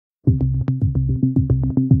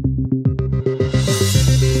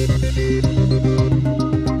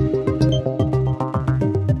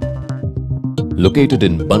Located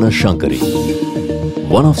in Banashankari,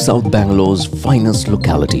 one of South Bangalore's finest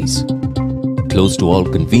localities, close to all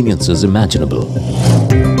conveniences imaginable.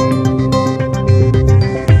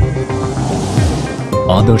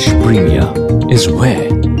 Adarsh Premia is where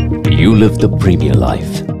you live the premier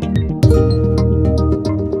life.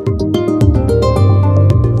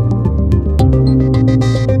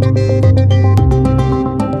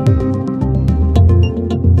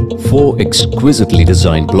 Four exquisitely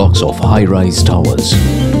designed blocks of high-rise towers,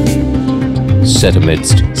 set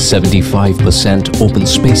amidst 75% open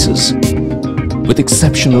spaces with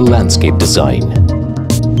exceptional landscape design.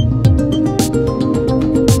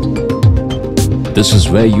 This is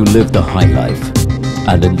where you live the high life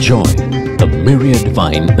and enjoy the myriad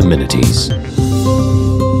fine amenities.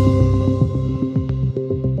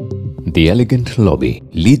 The elegant lobby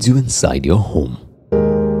leads you inside your home.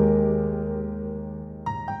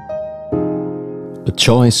 A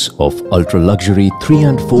choice of ultra-luxury 3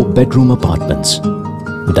 and 4 bedroom apartments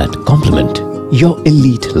that complement your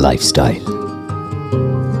elite lifestyle.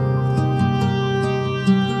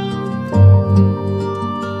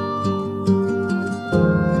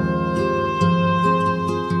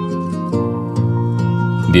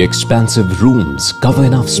 The expansive rooms cover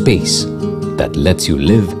enough space that lets you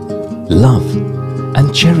live, love,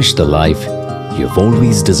 and cherish the life you've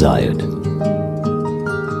always desired.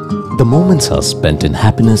 The moments are spent in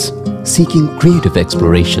happiness, seeking creative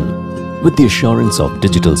exploration with the assurance of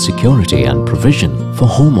digital security and provision for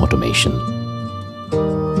home automation.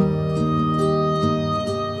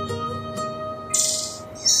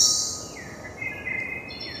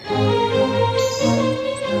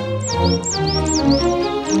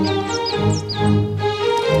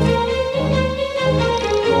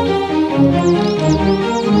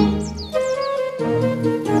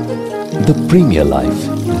 The premier life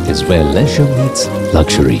is where leisure meets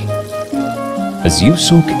luxury. As you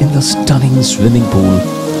soak in the stunning swimming pool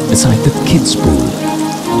beside the kids' pool.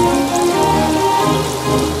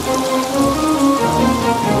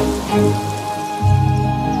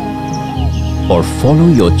 Or follow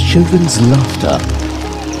your children's laughter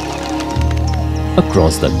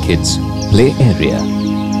across the kids' play area.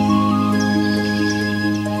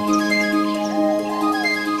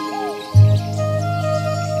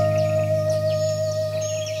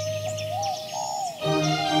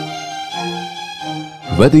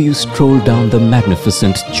 Whether you stroll down the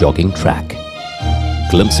magnificent jogging track,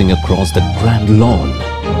 glimpsing across the grand lawn,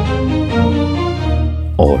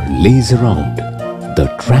 or laze around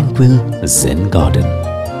the tranquil Zen garden.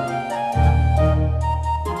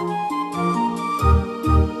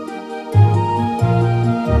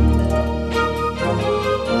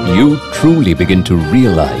 You truly begin to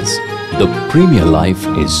realize the premier life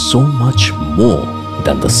is so much more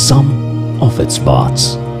than the sum of its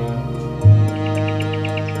parts.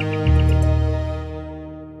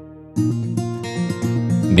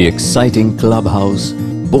 The exciting clubhouse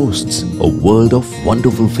boasts a world of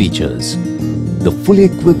wonderful features. The fully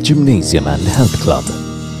equipped gymnasium and health club,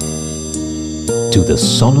 to the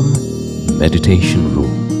solemn meditation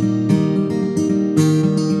room.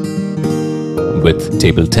 With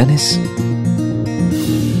table tennis,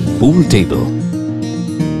 pool table,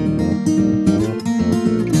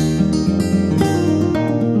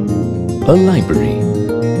 a library,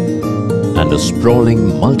 and a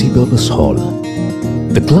sprawling multi-purpose hall.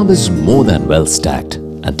 The club is more than well stacked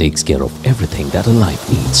and takes care of everything that a life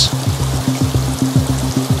needs.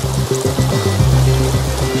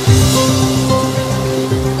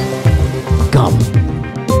 Come,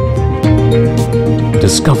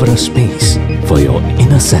 discover a space for your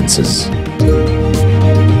inner senses.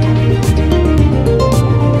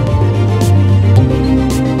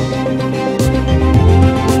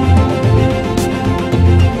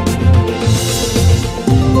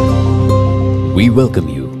 We welcome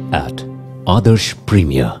you at Adarsh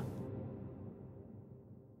Premia.